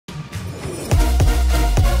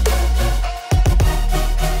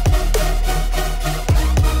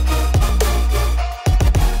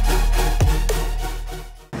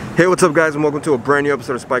Hey, what's up guys, and welcome to a brand new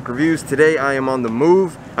episode of Spike Reviews. Today I am on the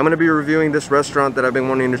move. I'm going to be reviewing this restaurant that I've been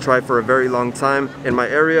wanting to try for a very long time in my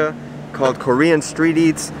area called Korean Street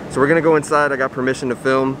Eats. So we're going to go inside. I got permission to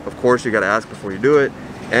film. Of course, you got to ask before you do it.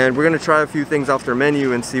 And we're going to try a few things off their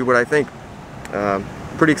menu and see what I think.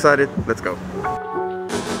 Pretty excited. Let's go.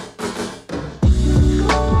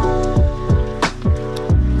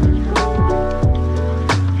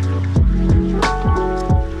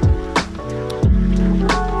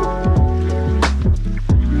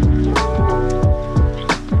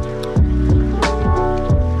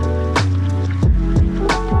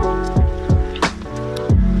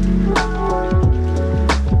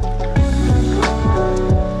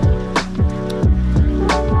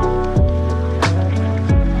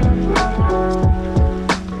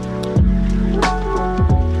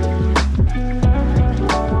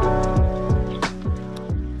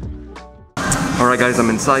 Alright guys, I'm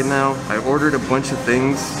inside now. I ordered a bunch of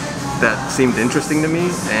things that seemed interesting to me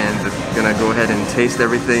and I'm gonna go ahead and taste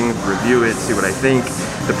everything, review it, see what I think.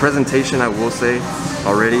 The presentation, I will say,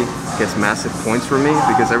 already gets massive points for me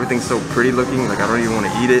because everything's so pretty looking, like I don't even want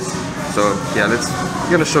to eat it. So yeah,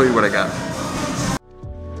 I'm gonna show you what I got.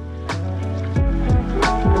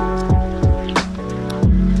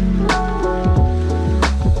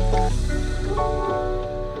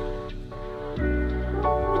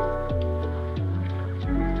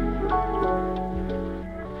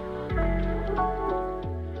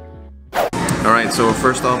 Alright, so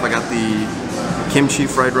first off I got the kimchi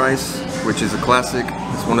fried rice, which is a classic.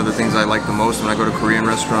 It's one of the things I like the most when I go to Korean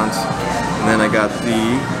restaurants. And then I got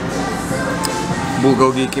the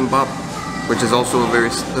bulgogi kimbap, which is also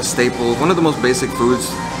a staple, one of the most basic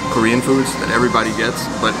foods, Korean foods that everybody gets,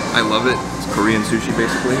 but I love it. It's Korean sushi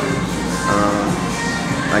basically.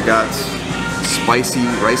 I got spicy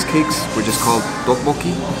rice cakes, which is called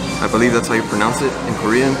tteokbokki. I believe that's how you pronounce it in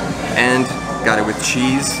Korean. And got it with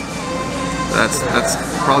cheese. That's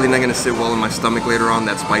probably not gonna sit well in my stomach later on,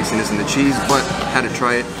 that spiciness in the cheese, but had to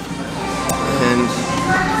try it. And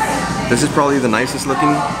this is probably the nicest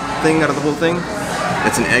looking thing out of the whole thing.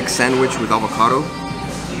 It's an egg sandwich with avocado.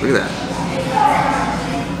 Look at that.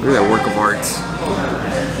 Look at that work of art.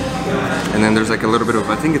 And then there's like a little bit of,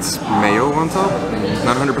 I think it's mayo on top,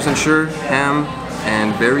 not 100% sure, ham,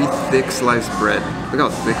 and very thick sliced bread. Look how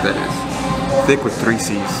thick that is. Thick with 3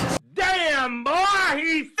 C's. Damn boy,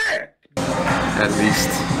 he's thick! At least,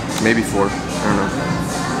 maybe 4, I don't know.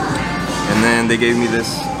 And then they gave me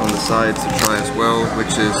this on the side to try as well,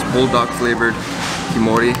 which is bulldog flavored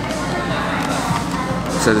kimori.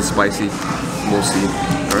 It says it's spicy, we'll see.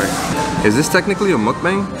 Alright, is this technically a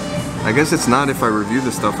mukbang? I guess it's not if I review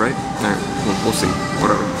this stuff, right? Alright, we'll see,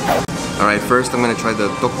 whatever. Alright, first I'm gonna try the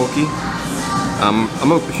tteokbokki.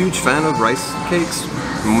 I'm a huge fan of rice cakes,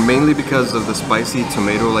 mainly because of the spicy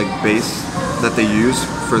tomato-like base that they use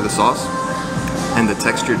for the sauce. And the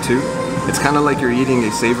texture too. It's kind of like you're eating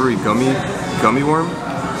a savory gummy worm.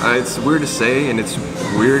 It's weird to say, and it's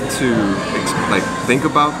weird to like think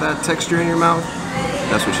about that texture in your mouth.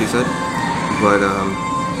 That's what she said. But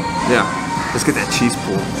yeah, let's get that cheese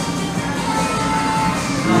pull.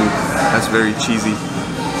 That's very cheesy.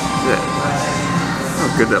 Yeah,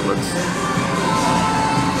 how good that looks.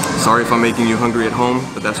 Sorry if I'm making you hungry at home,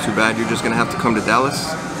 but that's too bad. You're just gonna have to come to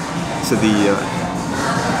Dallas, to the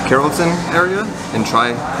Carrollton area, and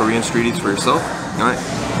try Korean street eats for yourself. Alright,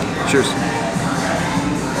 cheers.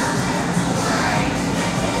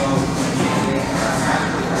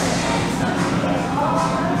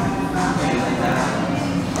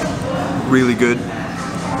 Really good.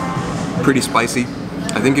 Pretty spicy.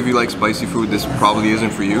 I think if you like spicy food, this probably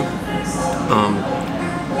isn't for you.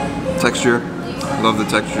 Texture, love the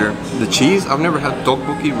texture. The cheese, I've never had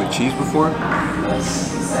tteokbokki with cheese before,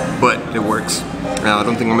 but it works. I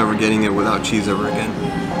don't think I'm ever getting it without cheese ever again.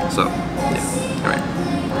 So, yeah,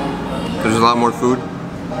 alright. There's a lot more food,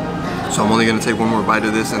 so I'm only gonna take one more bite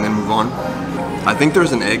of this and then move on. I think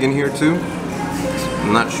there's an egg in here too.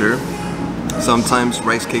 I'm not sure. Sometimes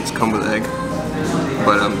rice cakes come with egg,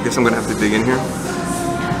 but I guess I'm gonna have to dig in here.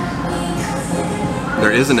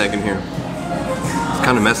 There is an egg in here. It's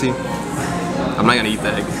kind of messy. I'm not gonna eat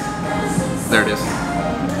the egg. There it is.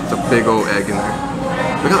 It's a big old egg in there.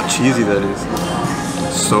 Look how cheesy that is.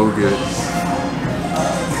 So good.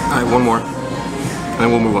 Alright, one more. And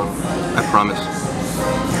then we'll move on. I promise.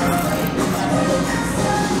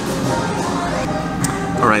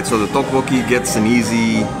 Alright, so the tteokbokki gets an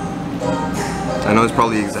easy... I know it's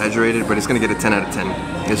probably exaggerated, but it's gonna get a 10 out of 10.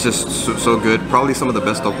 It's just so good. Probably some of the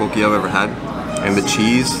best tteokbokki I've ever had. And the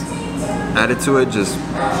cheese added to it just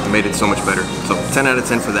made it so much better. So 10 out of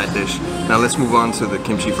 10 for that dish. Now let's move on to the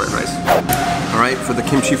kimchi fried rice. Alright, for the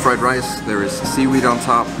kimchi fried rice, there is seaweed on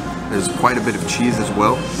top. There's quite a bit of cheese as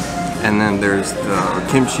well. And then there's the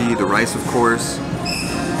kimchi, the rice of course,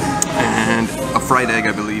 and a fried egg,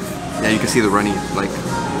 I believe. Yeah, you can see the runny like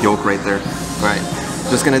yolk right there. Alright,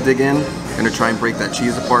 just gonna dig in. Gonna try and break that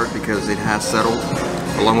cheese apart because it has settled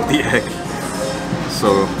along with the egg.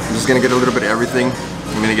 So I'm just gonna get a little bit of everything.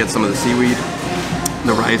 I'm gonna get some of the seaweed,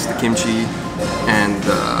 the rice, the kimchi, and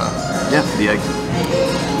yeah, the egg.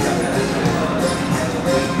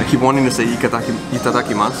 I keep wanting to say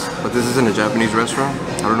itadakimasu, but this isn't a Japanese restaurant.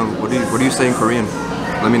 I don't know, what do you say in Korean?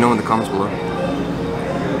 Let me know in the comments below.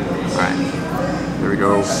 Alright, there we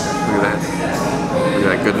go. Look at that. Look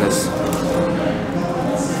at that goodness.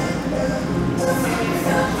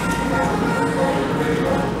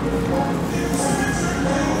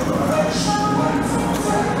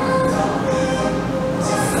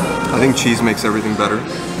 I think cheese makes everything better.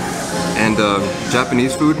 And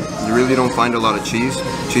Japanese food, you really don't find a lot of cheese.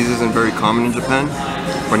 Cheese isn't very common in Japan,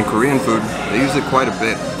 but in Korean food, they use it quite a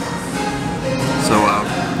bit. So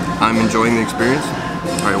I'm enjoying the experience.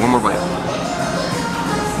 All right, one more bite.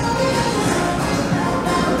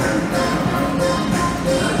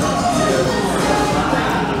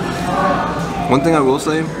 One thing I will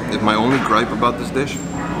say is my only gripe about this dish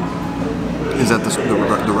is that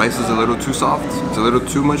the rice is a little too soft. It's a little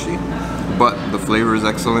too mushy, but the flavor is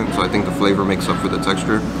excellent, so I think the flavor makes up for the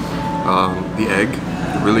texture. The egg,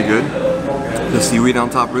 really good. The seaweed on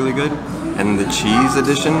top, really good. And the cheese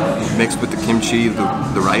addition, mixed with the kimchi,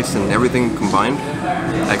 the rice, and everything combined,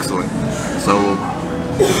 excellent. So,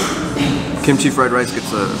 kimchi fried rice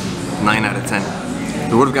gets a 9 out of 10.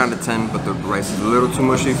 It would have gotten a 10, but the rice is a little too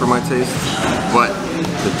mushy for my taste. But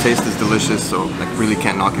the taste is delicious, so I really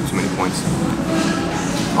can't knock it too many points.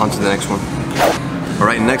 On to the next one.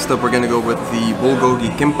 Alright, next up we're gonna go with the bulgogi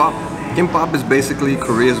kimbap. Kimbap is basically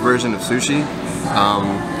Korea's version of sushi.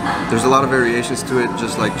 There's a lot of variations to it,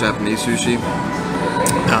 just like Japanese sushi.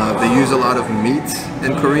 They use a lot of meat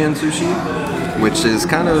in Korean sushi, which is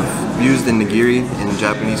kind of used in nigiri in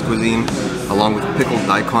Japanese cuisine, along with pickled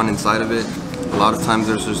daikon inside of it. A lot of times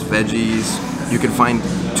there's just veggies. You can find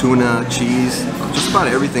tuna, cheese, just about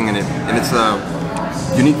everything in it. And it's a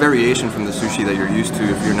unique variation from the sushi that you're used to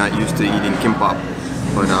if you're not used to eating kimbap.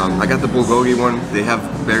 But I got the bulgogi one. They have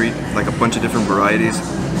like a bunch of different varieties.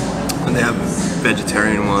 And they have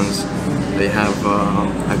vegetarian ones. They have,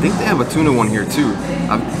 I think they have a tuna one here too.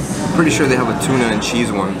 I'm pretty sure they have a tuna and cheese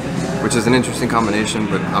one, which is an interesting combination,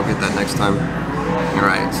 but I'll get that next time.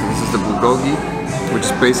 Alright, so this is the bulgogi, which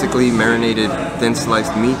is basically marinated thin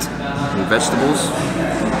sliced meat and vegetables.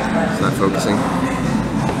 It's not focusing.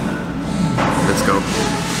 Let's go.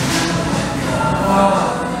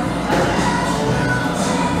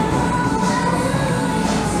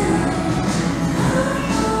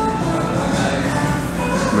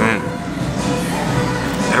 Man,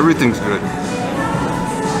 everything's good.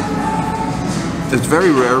 It's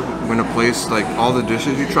very rare when a place, like all the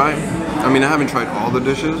dishes you try, I mean I haven't tried all the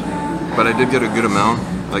dishes, but I did get a good amount,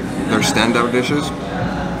 like their standout dishes.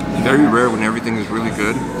 Very rare when everything is really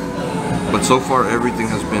good, but so far everything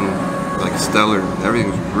has been like stellar.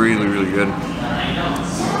 Everything's really, really good.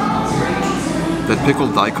 That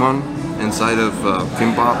pickled daikon inside of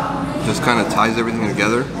kimbap just kind of ties everything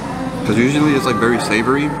together, because usually it's like very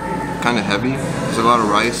savory, kind of heavy. There's a lot of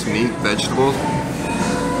rice, meat, vegetables,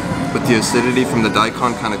 but the acidity from the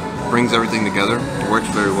daikon kind of brings everything together. It works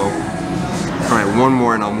very well. Alright, one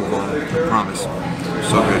more and I'll move on, I promise.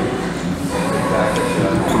 So good.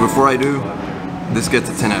 So before I do, this gets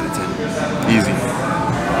a 10 out of 10. Easy.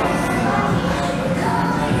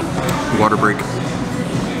 Water break.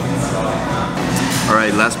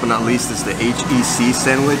 Alright, last but not least is the HEC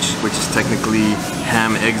sandwich, which is technically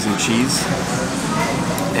ham, eggs, and cheese.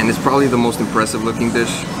 And it's probably the most impressive looking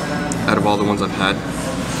dish out of all the ones I've had.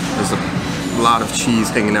 There's a lot of cheese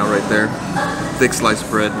hanging out right there. Thick sliced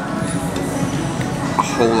bread. A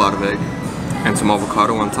whole lot of egg. And some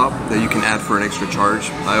avocado on top that you can add for an extra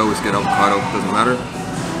charge. I always get avocado, doesn't matter.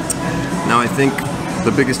 Now I think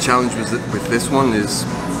the biggest challenge with this one is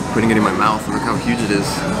putting it in my mouth. Look how huge it is.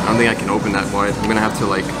 I don't think I can open that wide. I'm gonna have to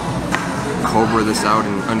like cobra this out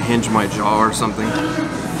and unhinge my jaw or something.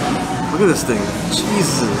 Look at this thing.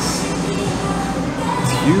 Jesus.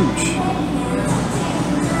 It's huge.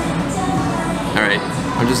 Alright,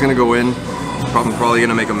 I'm just gonna go in. I'm probably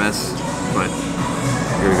gonna make a mess, but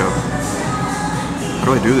here we go. How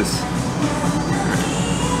do I do this?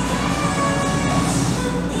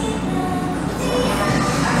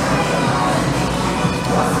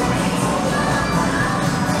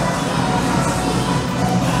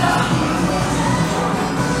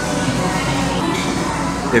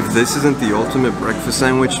 If this isn't the ultimate breakfast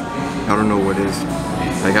sandwich, I don't know what is.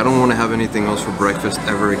 Like, I don't want to have anything else for breakfast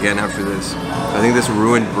ever again after this. I think this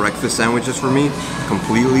ruined breakfast sandwiches for me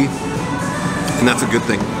completely, and that's a good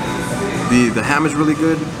thing. The ham is really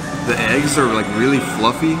good. The eggs are like really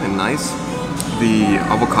fluffy and nice. The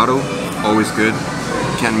avocado, always good.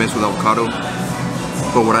 Can't miss with avocado.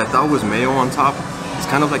 But what I thought was mayo on top, it's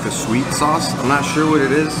kind of like a sweet sauce. I'm not sure what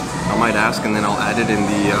it is. I might ask and then I'll add it in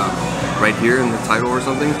the right here in the title or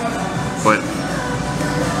something. But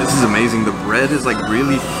this is amazing. The bread is like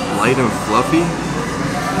really light and fluffy.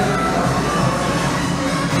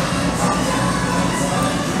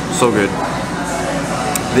 So good.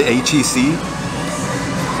 The HEC,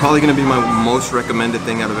 probably gonna be my most recommended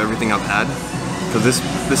thing out of everything I've had, because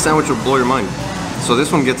this sandwich will blow your mind. So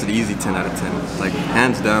this one gets an easy 10 out of 10. Like,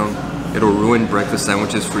 hands down, it'll ruin breakfast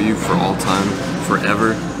sandwiches for you for all time,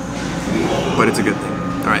 forever. But it's a good thing.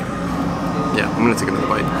 Alright. Yeah, I'm gonna take another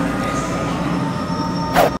bite.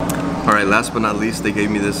 Alright, last but not least, they gave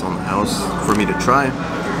me this on the house for me to try.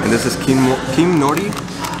 And this is kim nori.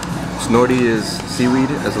 Nori is seaweed,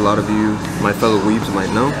 as a lot of you, my fellow weebs,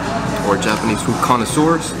 might know, or Japanese food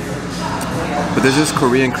connoisseurs. But this is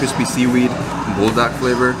Korean crispy seaweed, bulldog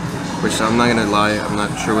flavor, which I'm not gonna lie, I'm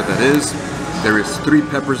not sure what that is. There is 3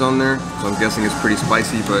 peppers on there, so I'm guessing it's pretty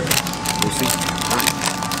spicy, but we'll see. Right.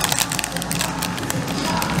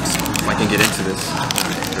 If I can get into this.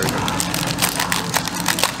 Right, there we go.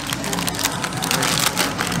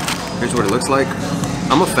 Right. Here's what it looks like.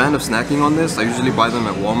 I'm a fan of snacking on this. I usually buy them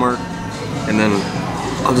at Walmart, and then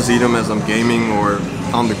I'll just eat them as I'm gaming or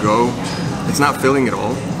on the go. It's not filling at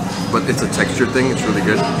all, but it's a texture thing. It's really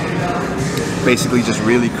good. Basically just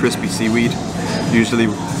really crispy seaweed, usually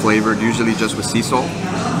flavored, usually just with sea salt.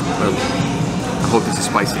 I hope this is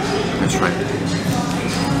spicy. Let's try it.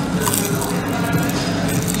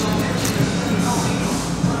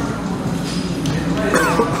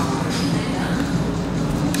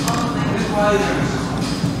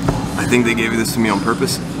 I think they gave this to me on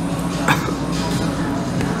purpose.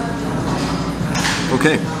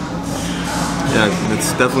 Okay. Yeah,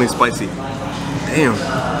 it's definitely spicy. Damn.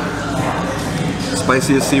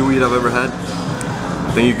 Spiciest seaweed I've ever had.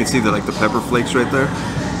 I think you can see the pepper flakes right there.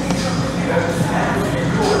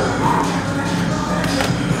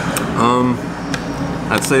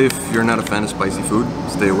 I'd say if you're not a fan of spicy food,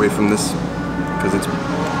 stay away from this, because it's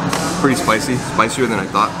pretty spicy, spicier than I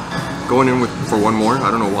thought. Going in for one more,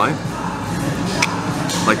 I don't know why.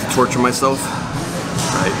 I like to torture myself.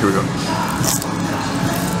 Alright, here we go.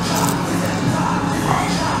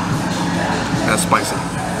 That's spicy.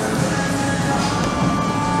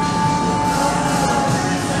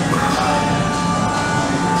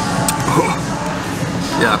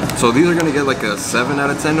 Yeah, so these are gonna get like a 7 out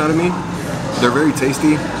of 10 out of me. They're very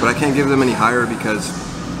tasty, but I can't give them any higher because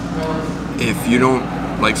if you don't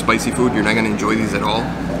like spicy food, you're not gonna enjoy these at all.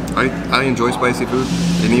 I enjoy spicy food,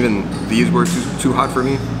 and even these were too hot for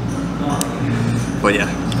me. But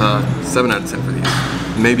yeah, 7 out of 10 for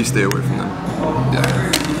these. Maybe stay away from them.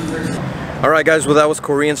 Yeah. Alright guys, well that was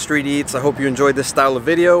Korean Street Eats. I hope you enjoyed this style of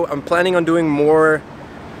video. I'm planning on doing more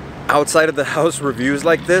outside of the house reviews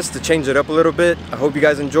like this to change it up a little bit. I hope you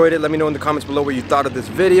guys enjoyed it. Let me know in the comments below what you thought of this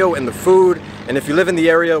video and the food. And if you live in the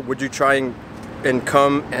area, would you try and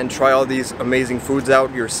come and try all these amazing foods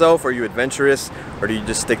out yourself? Are you adventurous, or do you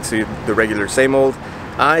just stick to the regular same old?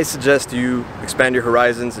 I suggest you expand your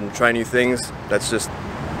horizons and try new things. That's just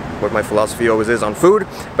what my philosophy always is on food.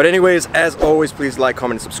 But anyways, as always, please like,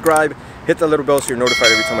 comment, and subscribe. Hit that little bell so you're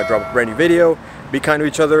notified every time I drop a brand new video. Be kind to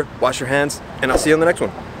each other, wash your hands, and I'll see you on the next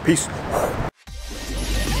one. Peace.